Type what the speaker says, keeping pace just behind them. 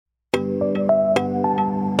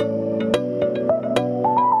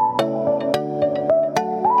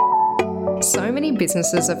So many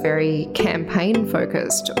businesses are very campaign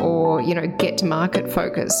focused or, get to market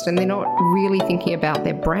focused, and they're not really thinking about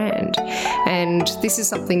their brand. And this is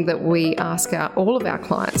something that we ask all of our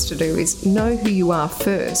clients to do, is know who you are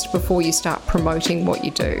first before you start promoting what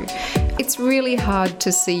you do. It's really hard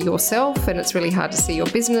to see yourself, and it's really hard to see your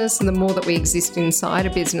business. And the more that we exist inside a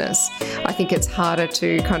business, I think it's harder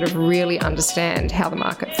to kind of really understand how the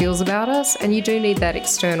market feels about us. And you do need that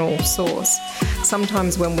external source.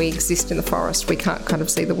 Sometimes when we exist in the forest, we can't kind of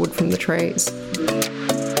see the wood from the trees.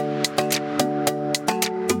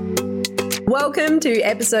 Welcome to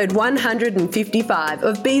episode 155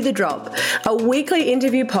 of Be The Drop, a weekly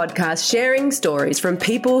interview podcast sharing stories from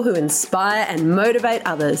people who inspire and motivate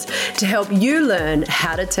others to help you learn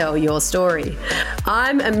how to tell your story.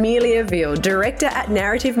 I'm Amelia Veal, Director at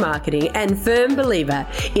Narrative Marketing and firm believer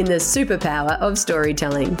in the superpower of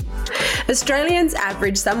storytelling. Australians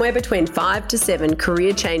average somewhere between 5 to 7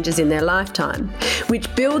 career changes in their lifetime,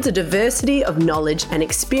 which builds a diversity of knowledge and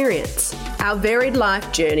experience. Our varied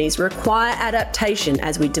life journeys require adaptation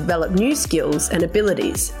as we develop new skills and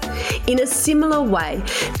abilities. In a similar way,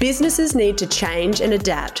 businesses need to change and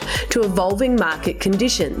adapt to evolving market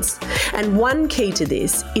conditions. And one key to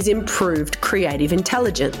this is improved creative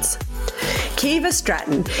intelligence. Kiva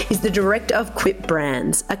Stratton is the director of Quip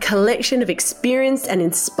Brands, a collection of experienced and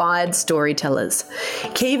inspired storytellers.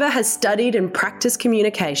 Kiva has studied and practiced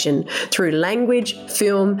communication through language,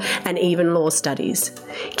 film, and even law studies.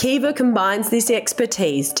 Kiva combines this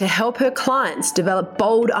expertise to help her clients develop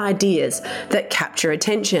bold ideas that capture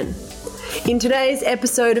attention. In today's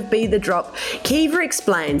episode of Be The Drop, Kiva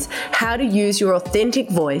explains how to use your authentic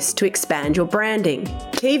voice to expand your branding.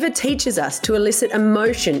 Kiva teaches us to elicit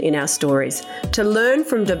emotion in our stories, to learn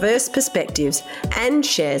from diverse perspectives, and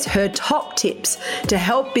shares her top tips to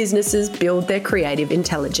help businesses build their creative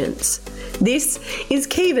intelligence. This is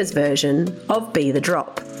Kiva's version of Be The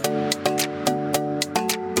Drop.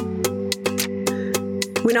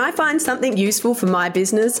 When I find something useful for my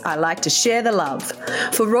business, I like to share the love.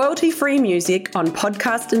 For royalty-free music on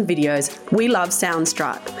podcasts and videos, we love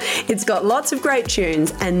Soundstripe. It's got lots of great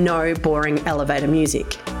tunes and no boring elevator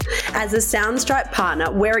music. As a Soundstripe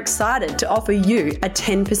partner, we're excited to offer you a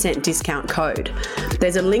 10% discount code.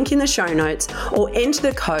 There's a link in the show notes, or enter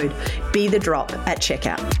the code BeTheDrop at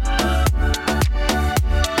checkout.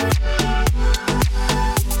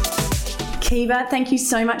 Kiva, thank you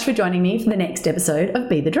so much for joining me for the next episode of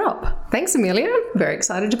Be The Drop. Thanks, Amelia. Very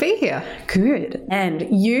excited to be here. Good.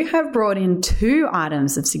 And you have brought in 2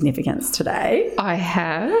 items of significance today. I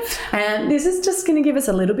have. And this is just going to give us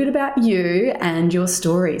a little bit about you and your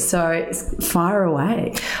story. So fire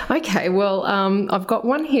away. Okay. Well, I've got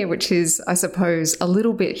one here which is, I suppose, a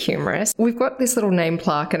little bit humorous. We've got this little name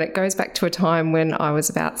plaque, and it goes back to a time when I was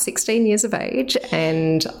about 16 years of age,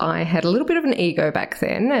 and I had a little bit of an ego back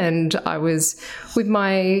then, and I was with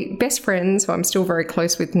my best friends, who I'm still very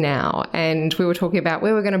close with now, and we were talking about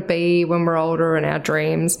where we're going to be when we're older and our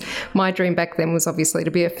dreams. My dream back then was obviously to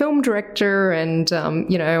be a film director, and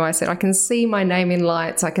I said I can see my name in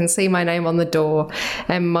lights, I can see my name on the door,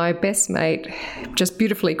 and my best mate just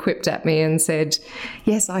beautifully quipped at me and said,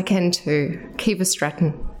 "Yes, I can too. Kiva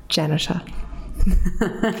Stratton, janitor."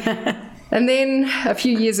 And then a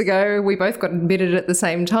few years ago, we both got admitted at the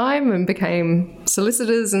same time and became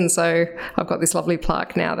solicitors. And so I've got this lovely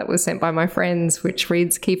plaque now that was sent by my friends, which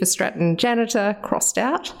reads Kiva Stratton, janitor, crossed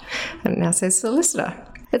out, and it now says solicitor.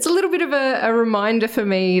 It's a little bit of a reminder for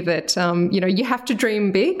me that, you have to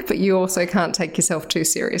dream big, but you also can't take yourself too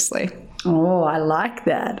seriously. Oh, I like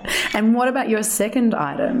that. And what about your second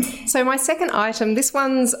item? So my second item, this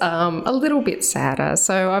one's a little bit sadder.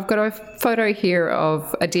 So I've got a photo here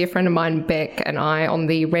of a dear friend of mine, Beck, and I on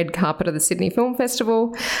the red carpet of the Sydney Film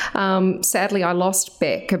Festival. Sadly, I lost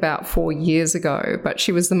Beck about 4 years ago, but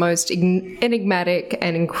she was the most enigmatic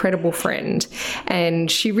and incredible friend.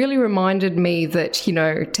 And she really reminded me that,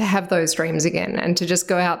 to have those dreams again and to just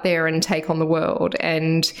go out there and take on the world.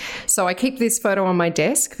 And so I keep this photo on my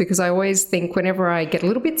desk because I always think whenever I get a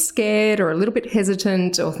little bit scared or a little bit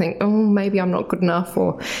hesitant or think, oh, maybe I'm not good enough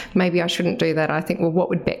or maybe I shouldn't do that, I think, well, what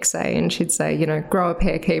would Beck say? And she'd say, grow a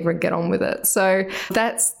pair, Kiva, and get on with it. So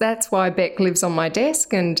that's why Beck lives on my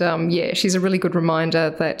desk. And she's a really good reminder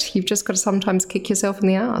that you've just got to sometimes kick yourself in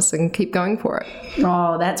the arse and keep going for it.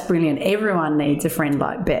 Oh, that's brilliant. Everyone needs a friend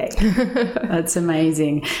like Beck. That's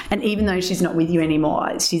amazing. And even though she's not with you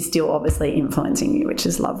anymore, she's still obviously influencing you, which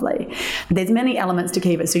is lovely. There's many elements to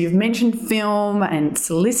Kiva. So you've mentioned mentioned film and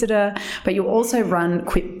solicitor, but you also run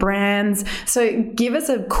Quip Brands. So give us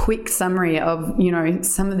a quick summary of,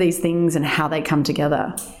 some of these things and how they come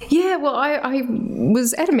together. Yeah, well, I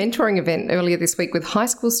was at a mentoring event earlier this week with high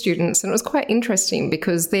school students, and it was quite interesting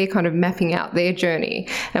because they're kind of mapping out their journey.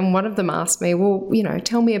 And one of them asked me, well,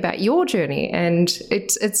 tell me about your journey. And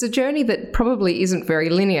it's a journey that probably isn't very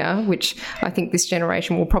linear, which I think this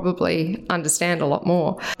generation will probably understand a lot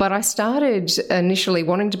more. But I started initially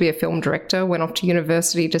wanting to be a film director, went off to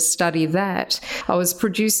university to study that. I was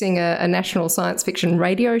producing a national science fiction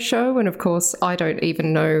radio show, and of course, I don't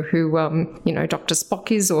even know who, Dr.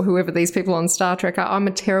 Spock is or whoever these people on Star Trek are. I'm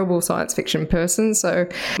a terrible science fiction person, so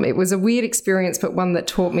it was a weird experience, but one that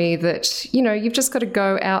taught me that, you've just got to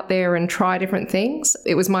go out there and try different things.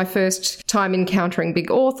 It was my first time encountering big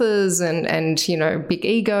authors and big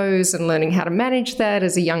egos and learning how to manage that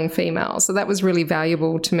as a young female. So that was really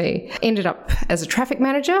valuable to me. Ended up as a traffic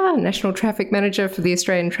manager, national traffic manager for the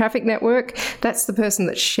Australian Traffic Network. That's the person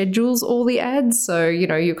that schedules all the ads. So,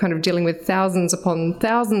 you're kind of dealing with thousands upon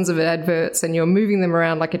thousands of adverts and you're moving them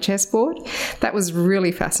around like a chessboard. That was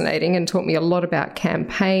really fascinating and taught me a lot about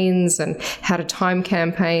campaigns and how to time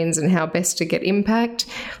campaigns and how best to get impact.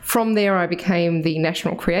 From there, I became the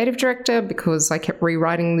national creative director because I kept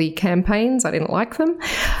rewriting the campaigns. I didn't like them.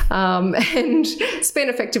 And spent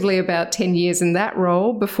effectively about 10 years in that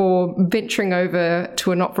role before venturing over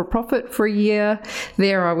to a not-for-profit for a year.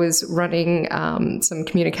 There I was running some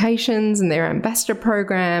communications and their ambassador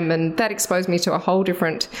program, and that exposed me to a whole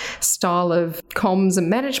different style of comms and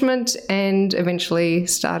management, and eventually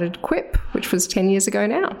started Quip, which was 10 years ago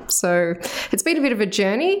now. So it's been a bit of a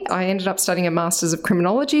journey. I ended up studying a Masters of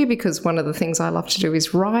Criminology because one of the things I love to do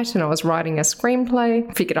is write, and I was writing a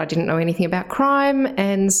screenplay. Figured I didn't know anything about crime,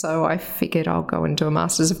 and so I figured I'll go and do a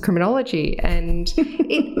Masters of Criminology, and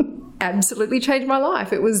it absolutely changed my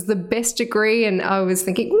life. It was the best degree, and I was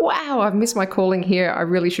thinking, wow, I've missed my calling here. I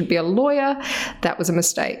really should be a lawyer. That was a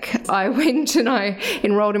mistake. I went and I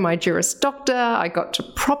enrolled in my Juris Doctor. I got to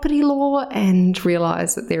property law and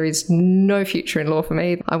realised that there is no future in law for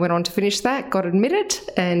me. I went on to finish that, got admitted,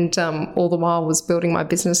 and all the while was building my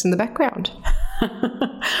business in the background.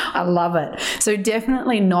 I love it. So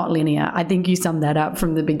definitely not linear. I think you summed that up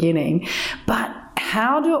from the beginning. But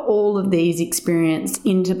how do all of these experiences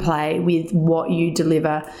interplay with what you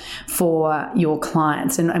deliver for your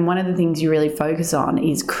clients? And one of the things you really focus on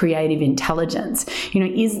is creative intelligence.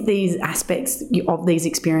 Is these aspects of these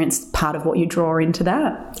experiences part of what you draw into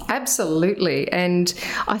that? Absolutely. And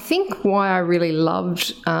I think why I really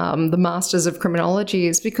loved the Masters of Criminology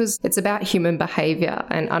is because it's about human behaviour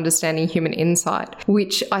and understanding human insight,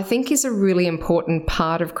 which I think is a really important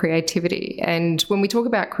part of creativity. And when we talk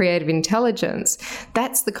about creative intelligence,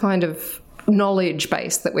 that's the kind of knowledge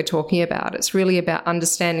base that we're talking about. It's really about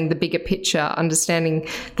understanding the bigger picture, understanding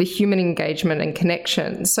the human engagement and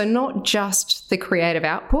connection. So not just the creative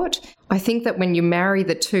output. I think that when you marry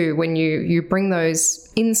the two, when you bring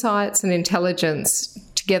those insights and intelligence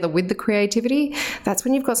together with the creativity, that's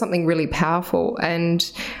when you've got something really powerful.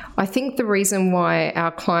 And I think the reason why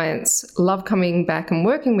our clients love coming back and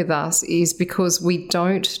working with us is because we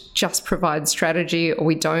don't just provide strategy, or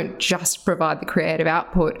we don't just provide the creative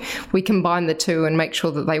output. We combine the two and make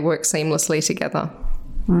sure that they work seamlessly together.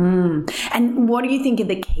 And what do you think are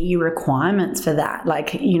the key requirements for that?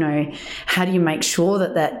 How do you make sure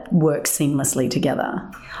that works seamlessly together?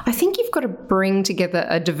 I think you've got to bring together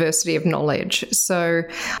a diversity of knowledge. So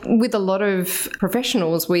with a lot of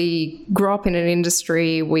professionals, we grow up in an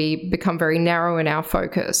industry, we become very narrow in our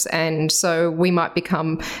focus. And so we might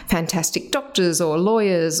become fantastic doctors or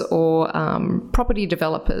lawyers or property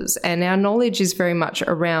developers. And our knowledge is very much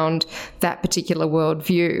around that particular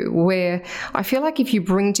worldview, where I feel like if you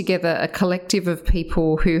bring together a collective of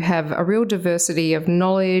people who have a real diversity of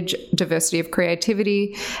knowledge, diversity of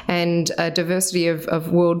creativity, and a diversity of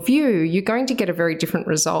worldview, you're going to get a very different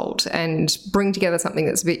result and bring together something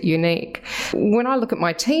that's a bit unique. When I look at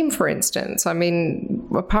my team, for instance, I mean,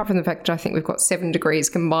 apart from the fact that I think we've got 7 degrees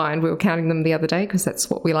combined, we were counting them the other day because that's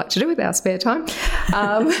what we like to do with our spare time.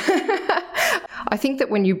 I think that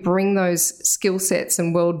when you bring those skill sets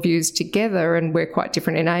and worldviews together, and we're quite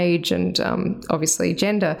different in age and obviously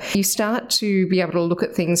gender, you start to be able to look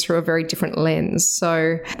at things through a very different lens.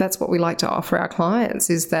 So that's what we like to offer our clients,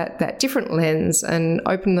 is that different lens, and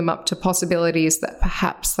open them up to possibilities that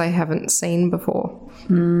perhaps they haven't seen before.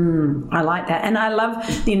 I like that. And I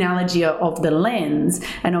love the analogy of the lens.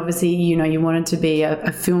 And obviously, you wanted to be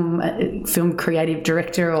a film creative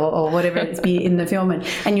director or whatever it's be in the film,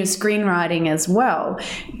 and your screenwriting as well.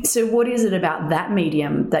 So what is it about that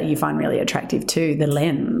medium that you find really attractive too, the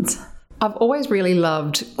lens? I've always really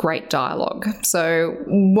loved great dialogue. So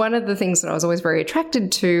one of the things that I was always very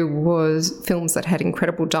attracted to was films that had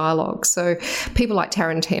incredible dialogue. So people like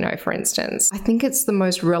Tarantino, for instance, I think it's the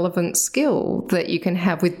most relevant skill that you can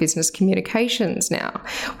have with business communications now.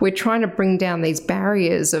 We're trying to bring down these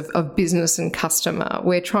barriers of business and customer.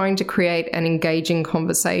 We're trying to create an engaging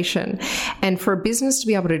conversation. And for a business to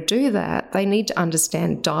be able to do that, they need to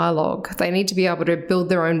understand dialogue. They need to be able to build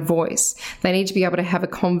their own voice. They need to be able to have a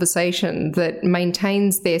conversation that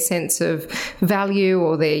maintains their sense of value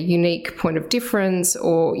or their unique point of difference,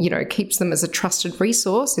 or, you know, keeps them as a trusted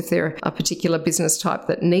resource if they're a particular business type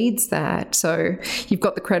that needs that. So you've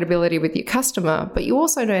got the credibility with your customer, but you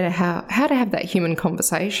also know how to have that human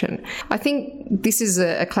conversation. I think this is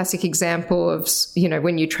a classic example of, you know,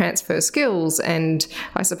 when you transfer skills, and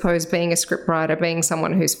I suppose being a scriptwriter, being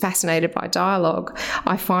someone who's fascinated by dialogue,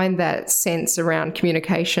 I find that sense around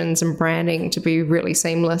communications and branding to be really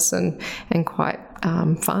seamless and quite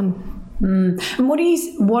fun. And what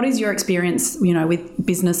is your experience, you know, with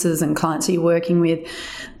businesses and clients that you're working with,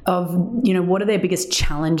 of, you know, what are their biggest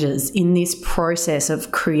challenges in this process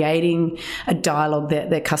of creating a dialogue that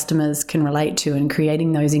their customers can relate to and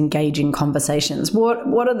creating those engaging conversations?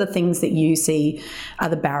 What are the things that you see are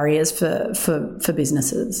the barriers for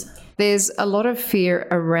businesses? There's a lot of fear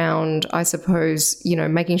around, I suppose, you know,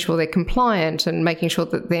 making sure they're compliant and making sure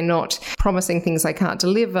that they're not promising things they can't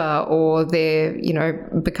deliver, or they're, you know,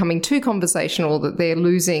 becoming too conversational, that they're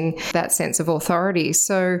losing that sense of authority.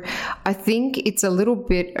 So I think it's a little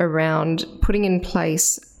bit around putting in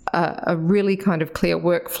place a really kind of clear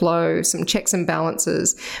workflow, some checks and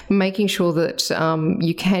balances, making sure that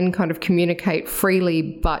you can kind of communicate freely,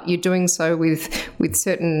 but you're doing so with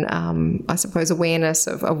certain, I suppose, awareness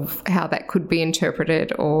of how that could be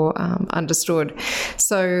interpreted or understood.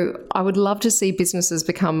 So I would love to see businesses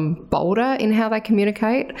become bolder in how they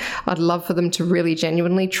communicate. I'd love for them to really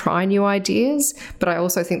genuinely try new ideas, but I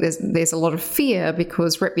also think there's a lot of fear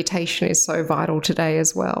because reputation is so vital today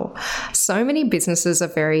as well. So many businesses are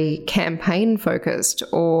very campaign focused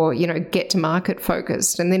or, you know, get to market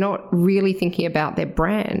focused, and they're not really thinking about their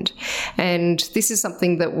brand. And this is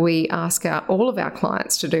something that we ask all of our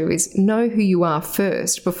clients to do, is know who you are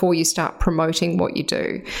first before you start promoting what you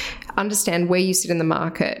do. Understand where you sit in the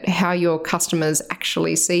market, how your customers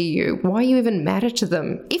actually see you, why you even matter to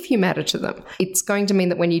them, if you matter to them. It's going to mean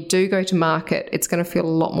that when you do go to market, it's going to feel a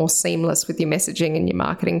lot more seamless with your messaging and your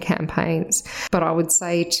marketing campaigns. But I would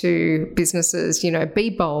say to businesses, you know, be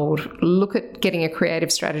bold, look at getting a creative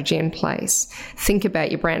strategy in place, think about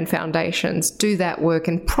your brand foundations, do that work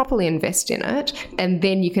and properly invest in it. And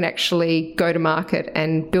then you can actually go to market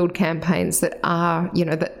and build campaigns that are,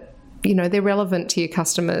 they're relevant to your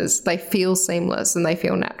customers. They feel seamless and they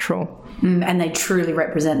feel natural. And they truly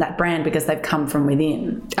represent that brand because they've come from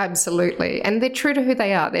within. Absolutely. And they're true to who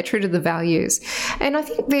they are. They're true to the values. And I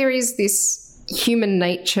think there is this human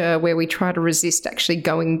nature where we try to resist actually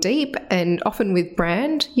going deep, and often with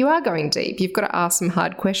brand you are going deep. You've got to ask some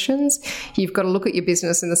hard questions. You've got to look at your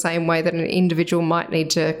business in the same way that an individual might need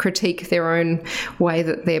to critique their own way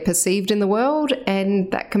that they're perceived in the world, and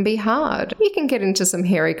that can be hard. You can get into some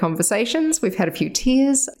hairy conversations. We've had a few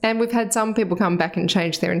tears, and we've had some people come back and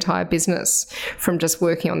change their entire business from just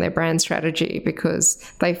working on their brand strategy because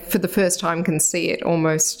they for the first time can see it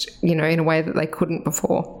almost, in a way that they couldn't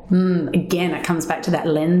before. Again, it comes back to that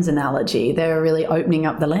lens analogy. They're really opening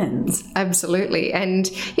up the lens. Absolutely.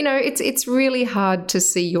 And, it's really hard to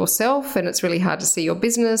see yourself, and it's really hard to see your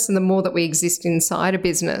business. And the more that we exist inside a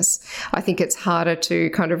business, I think it's harder to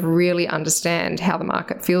kind of really understand how the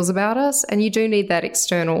market feels about us. And you do need that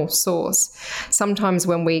external source. Sometimes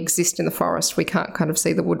when we exist in the forest, we can't kind of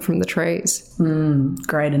see the wood from the trees.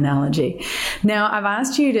 Great analogy. Now, I've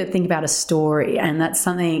asked you to think about a story, and that's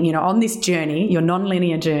something, on this journey, your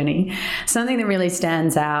non-linear journey, something that really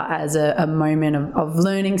stands out as a moment of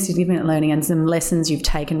learning, significant learning, and some lessons you've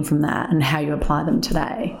taken from that and how you apply them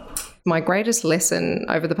today. My greatest lesson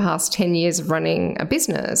over the past 10 years of running a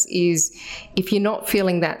business is if you're not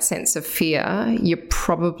feeling that sense of fear, you're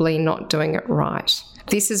probably not doing it right.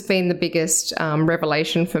 This has been the biggest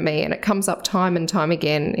revelation for me, and it comes up time and time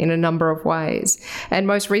again in a number of ways. And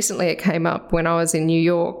most recently it came up when I was in New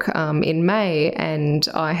York in May, and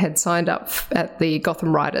I had signed up at the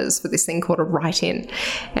Gotham Writers for this thing called a write-in.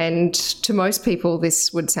 And to most people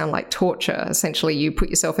this would sound like torture. Essentially you put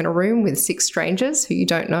yourself in a room with 6 strangers who you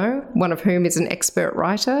don't know, one of whom is an expert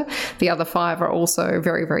writer. The other 5 are also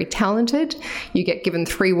very, very talented. You get given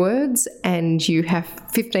 3 words and you have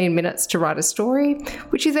 15 minutes to write a story,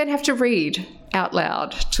 which you then have to read out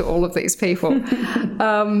loud to all of these people.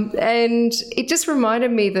 And it just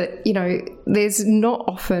reminded me that, there's not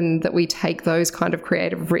often that we take those kind of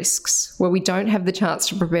creative risks where we don't have the chance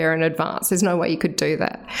to prepare in advance. There's no way you could do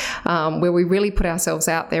that, where we really put ourselves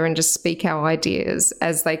out there and just speak our ideas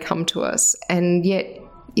as they come to us. And yet,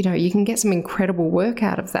 you can get some incredible work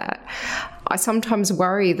out of that. I sometimes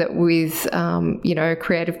worry that with,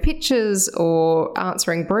 creative pitches or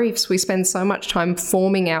answering briefs, we spend so much time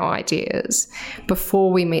forming our ideas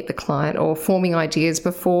before we meet the client, or forming ideas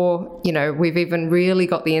before, we've even really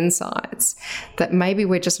got the insights, that maybe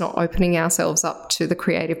we're just not opening ourselves up to the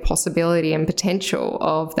creative possibility and potential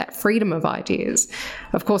of that freedom of ideas.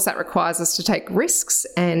 Of course, that requires us to take risks,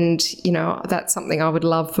 and, that's something I would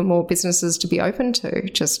love for more businesses to be open to,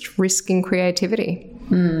 just risking creativity.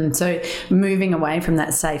 So moving away from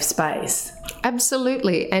that safe space.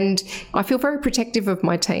 Absolutely. And I feel very protective of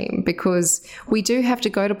my team, because we do have to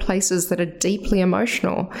go to places that are deeply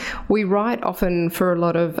emotional. We write often for a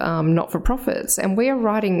lot of not-for-profits, and we are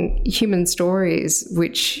writing human stories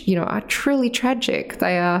which, are truly tragic.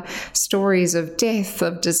 They are stories of death,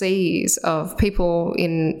 of disease, of people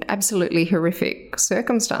in absolutely horrific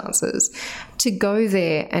circumstances. To go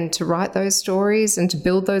there and to write those stories and to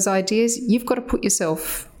build those ideas, you've got to put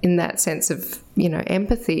yourself in that sense of,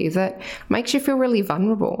 empathy that makes you feel really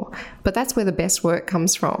vulnerable. But that's where the best work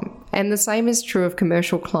comes from. And the same is true of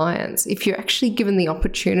commercial clients. If you're actually given the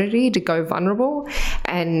opportunity to go vulnerable,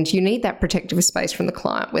 and you need that protective space from the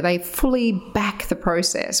client where they fully back the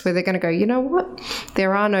process, where they're going to go, you know what,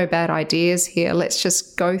 there are no bad ideas here. Let's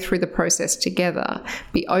just go through the process together,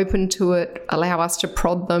 be open to it, allow us to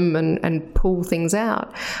prod them and pull things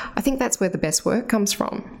out. I think that's where the best work comes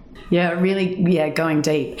from. Yeah, really, going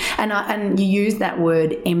deep. And you use that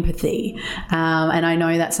word empathy. And I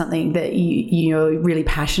know that's something that you're really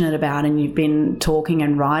passionate about and you've been talking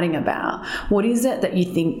and writing about. What is it that you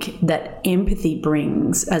think that empathy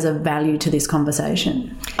brings as a value to this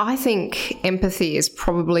conversation? I think empathy is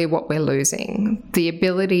probably what we're losing, the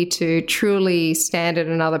ability to truly stand in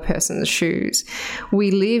another person's shoes.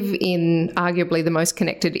 We live in arguably the most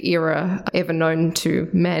connected era ever known to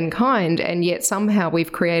mankind, and yet somehow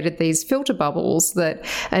we've created these filter bubbles that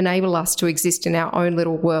enable us to exist in our own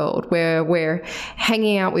little world, where we're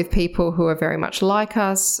hanging out with people who are very much like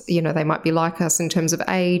us. They might be like us in terms of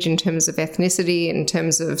age, in terms of ethnicity, in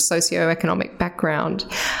terms of socioeconomic background.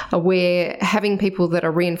 We're having people that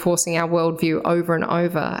are reinforcing our worldview over and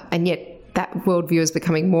over, and yet that worldview is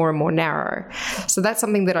becoming more and more narrow. So that's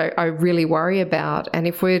something that I really worry about. And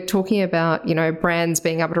if we're talking about, brands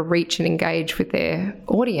being able to reach and engage with their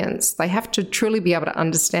audience, they have to truly be able to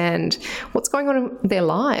understand what's going on in their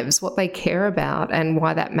lives, what they care about, and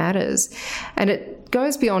why that matters. And it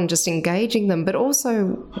goes beyond just engaging them, but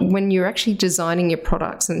also when you're actually designing your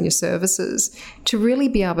products and your services, to really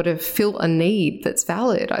be able to fill a need that's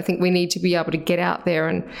valid. I think we need to be able to get out there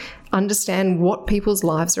and understand what people's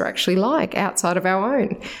lives are actually like outside of our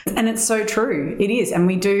own. And it's so true. It is. And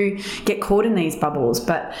we do get caught in these bubbles.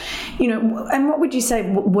 But, and what would you say,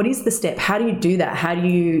 what is the step? How do you do that? How do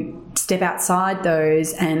you step outside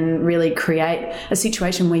those and really create a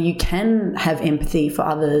situation where you can have empathy for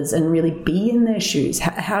others and really be in their shoes?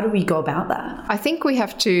 How do we go about that? I think we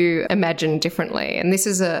have to imagine differently. And this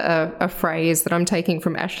is a phrase that I'm taking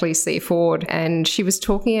from Ashley C. Ford. And she was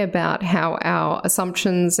talking about how our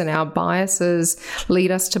assumptions and our biases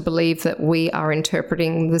lead us to believe that we are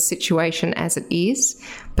interpreting the situation as it is,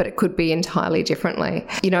 but it could be entirely differently.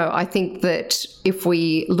 I think that if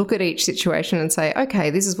we look at each situation and say, okay,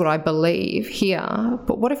 this is what I believe here,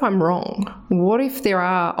 but what if I'm wrong? What if there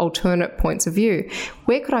are alternate points of view?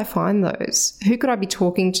 Where could I find those? Who could I be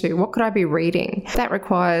talking to? What could I be reading? That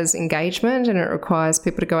requires engagement, and it requires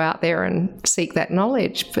people to go out there and seek that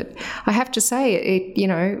knowledge. But I have to say,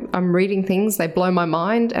 I'm reading things, they blow my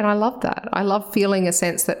mind, and I love that. I love feeling a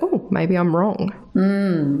sense that, maybe I'm wrong.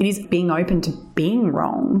 It is being open to being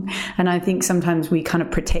wrong. And I think sometimes we kind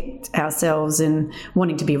of protect ourselves in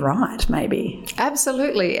wanting to be right, maybe.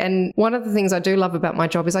 Absolutely. And one of the things I do love about my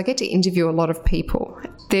job is I get to interview a lot of people.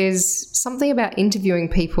 There's something about interviewing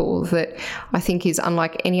people that I think is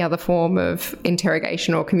unlike any other form of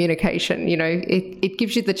interrogation or communication. It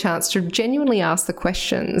gives you the chance to genuinely ask the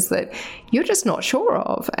questions that you're just not sure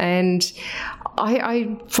of. And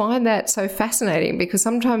I find that so fascinating, because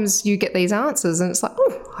sometimes you get these answers and it's like,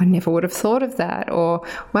 I never would have thought of that, or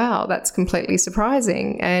wow, that's completely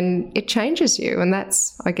surprising, and it changes you, and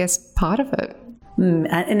that's, I guess, part of it.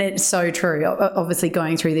 And it's so true. Obviously,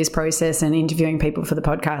 going through this process and interviewing people for the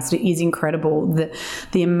podcast, it is incredible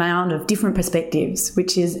the amount of different perspectives,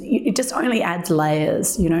 which is, it just only adds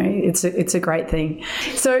layers. You know, it's a great thing.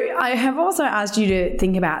 So I have also asked you to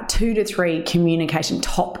think about 2 to 3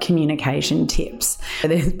 top communication tips.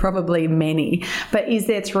 There's probably many, but is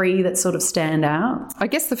there 3 that sort of stand out? I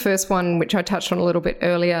guess the first one, which I touched on a little bit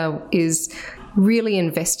earlier, is really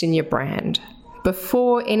invest in your brand.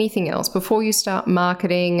 Before anything else, before you start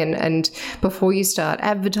marketing and before you start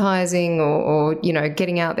advertising or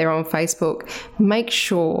getting out there on Facebook, make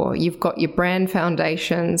sure you've got your brand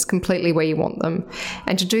foundations completely where you want them.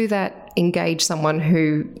 And to do that, engage someone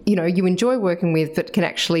who, you enjoy working with, but can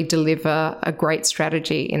actually deliver a great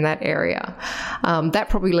strategy in that area. That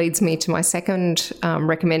probably leads me to my second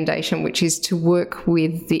recommendation, which is to work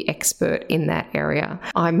with the expert in that area.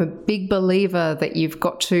 I'm a big believer that you've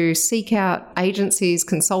got to seek out agencies,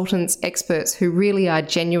 consultants, experts who really are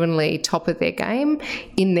genuinely top of their game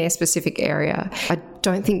in their specific area. I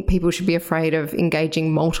don't think people should be afraid of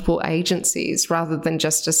engaging multiple agencies rather than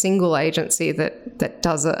just a single agency that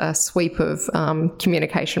does a sweep of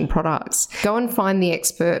communication products. Go and find the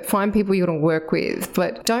expert, find people you want to work with,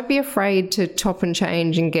 but don't be afraid to chop and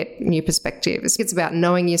change and get new perspectives. It's about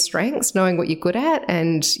knowing your strengths, knowing what you're good at,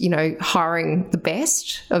 and, hiring the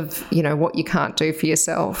best of, what you can't do for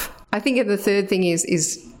yourself. I think the third thing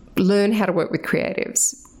is learn how to work with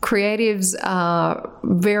creatives. Creatives are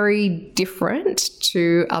very different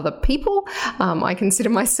to other people. I consider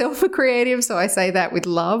myself a creative, so I say that with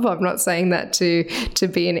love. I'm not saying that to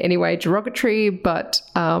be in any way derogatory, but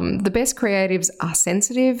the best creatives are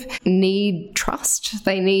sensitive, need trust.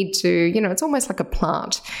 They need to, it's almost like a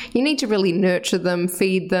plant. You need to really nurture them,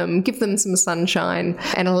 feed them, give them some sunshine,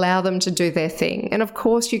 and allow them to do their thing. And of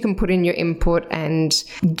course, you can put in your input and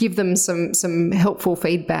give them some helpful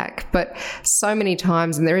feedback. But so many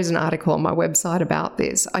times, and there is an article on my website about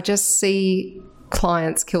this, I just see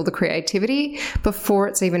clients kill the creativity before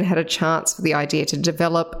it's even had a chance for the idea to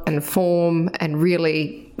develop and form and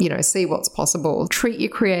really, see what's possible. Treat your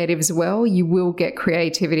creatives well. You will get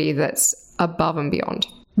creativity that's above and beyond.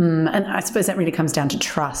 And I suppose that really comes down to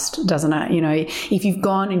trust, doesn't it? If you've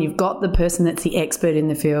gone and you've got the person that's the expert in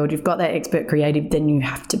the field, you've got that expert creative, then you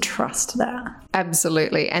have to trust that.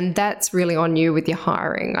 Absolutely. And that's really on you with your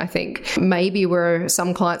hiring. I think maybe where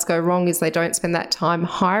some clients go wrong is they don't spend that time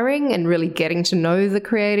hiring and really getting to know the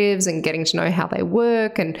creatives and getting to know how they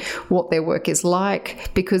work and what their work is like,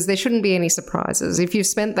 because there shouldn't be any surprises. If you've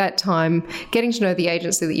spent that time getting to know the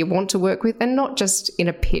agency that you want to work with, and not just in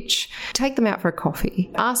a pitch, take them out for a coffee.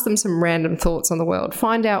 Ask them some random thoughts on the world.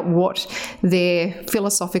 Find out what their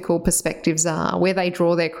philosophical perspectives are, where they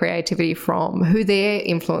draw their creativity from, who their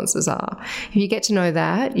influences are. If you get to know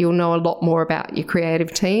that, you'll know a lot more about your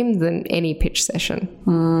creative team than any pitch session.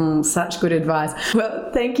 Such good advice.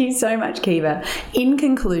 Well, thank you so much, Kiva. In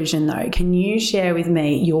conclusion, though, can you share with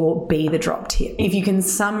me your Be the Drop tip? If you can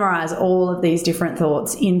summarize all of these different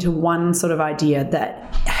thoughts into one sort of idea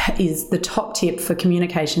that is the top tip for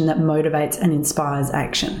communication that motivates and inspires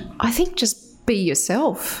action. I think just be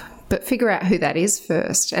yourself, but figure out who that is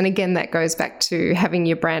first. And again, that goes back to having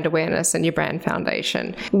your brand awareness and your brand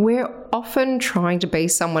foundation. We're often trying to be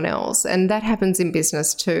someone else, and that happens in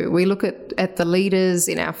business too. We look at the leaders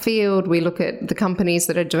in our field, we look at the companies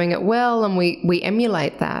that are doing it well, and we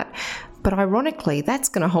emulate that. But ironically, that's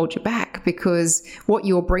going to hold you back, because what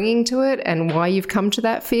you're bringing to it and why you've come to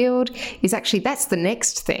that field is actually, that's the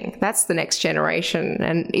next thing. That's the next generation.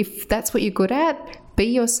 And if that's what you're good at, be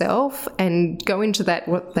yourself and go into that,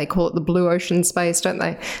 what they call it, the blue ocean space, don't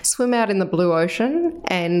they? Swim out in the blue ocean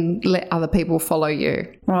and let other people follow you.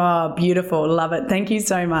 Oh, beautiful. Love it. Thank you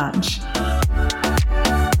so much.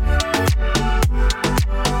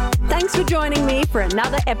 Thanks for joining me for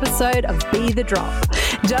another episode of Be the Drop.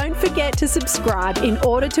 Don't forget to subscribe in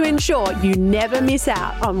order to ensure you never miss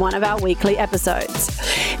out on one of our weekly episodes.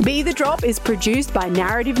 Be the Drop is produced by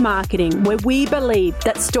Narrative Marketing, where we believe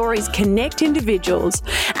that stories connect individuals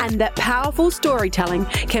and that powerful storytelling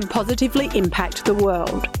can positively impact the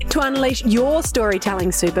world. To unleash your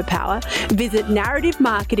storytelling superpower, visit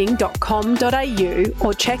narrativemarketing.com.au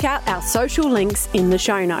or check out our social links in the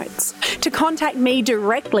show notes. To contact me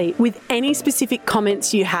directly with any specific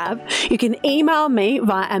comments you have, you can email me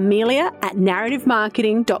via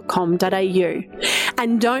amelia@narrativemarketing.com.au.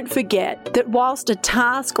 And don't forget that whilst a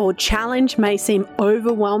task or challenge may seem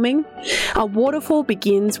overwhelming, a waterfall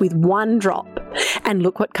begins with one drop, and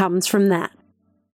look what comes from that.